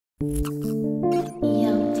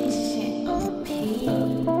Yo, this shit OP.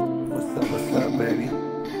 What's up, baby?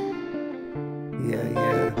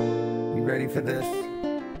 Yeah. You ready for this?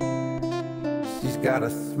 She's got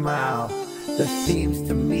a smile that seems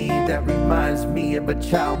to me, that reminds me of a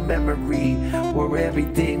child memory, where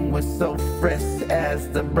everything was so fresh as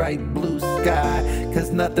the bright blue sky.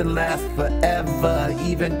 Cause nothing lasts forever,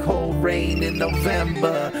 even cold rain in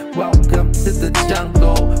November. Welcome to the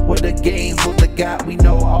jungle, where the game will the God. We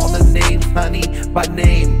know all the names, honey, by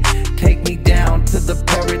name. Take me down to the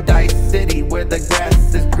paradise city, where the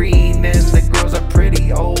grass is green and the girls are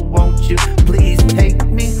pretty. Oh, won't you please take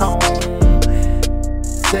me home?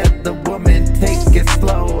 Said the woman, take it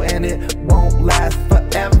slow and it won't last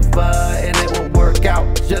forever, and it will work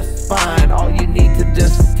out just fine. All you need to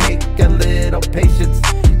just take a little patience.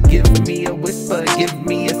 Give me a whisper, give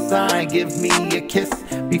me a sign, give me a kiss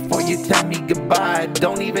before you tell me goodbye.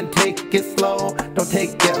 Don't even take it slow, don't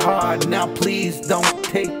take it hard. Now please don't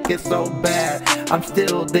take it so bad. I'm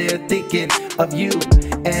still there thinking of you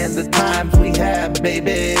and the times we had,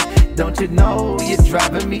 baby. Don't you know you're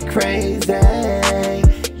driving me crazy?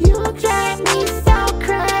 You drive me so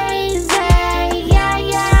crazy.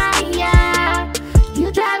 Yeah.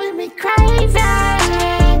 You driving me crazy.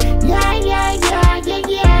 Yeah.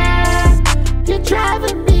 You're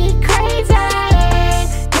driving me crazy.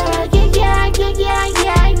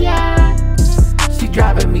 Yeah. She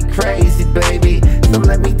driving me crazy, baby. So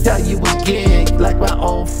let me tell you again, like my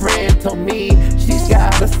old friend told me, she's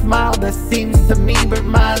got a smile that seems to me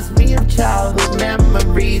reminds me of childhood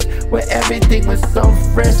memories, where everything was so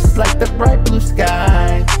fresh like the bright blue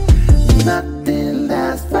sky. Nothing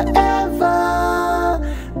lasts forever.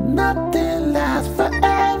 Nothing lasts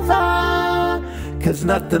forever. Cause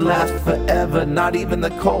nothing lasts forever, not even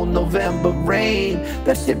the cold November rain.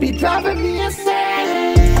 That should be driving me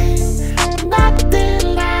insane.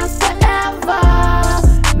 Nothing lasts forever.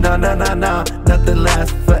 No, nothing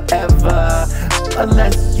lasts forever.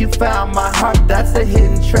 Unless you found my heart, that's a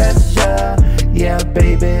hidden treasure. Yeah,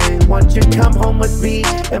 baby, won't you come home with me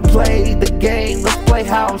and play the game? Let's play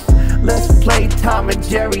house, let's play Tom and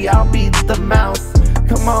Jerry, I'll be the mouse.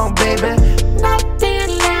 Come on, baby.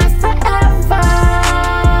 Nothing lasts forever.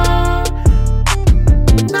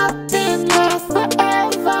 Nothing lasts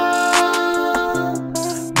forever.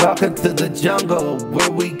 Welcome to the jungle,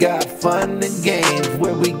 where we got fun and games,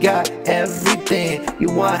 where we got everything you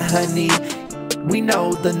want, honey. We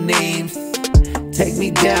know the names. Take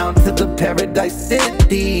me down to the paradise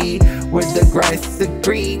city, where the grass is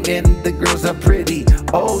green and the girls are pretty.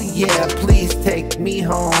 Oh yeah, please take me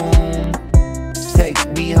home. Take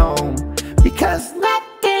me home. Because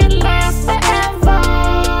Nothing lasts forever.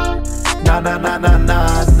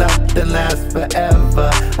 nothing lasts forever.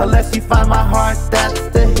 Unless you find my heart, that's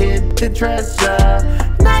the hidden treasure.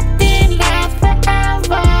 Nothing lasts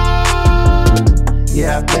forever.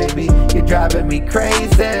 Yeah, baby, you're driving me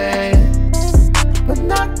crazy.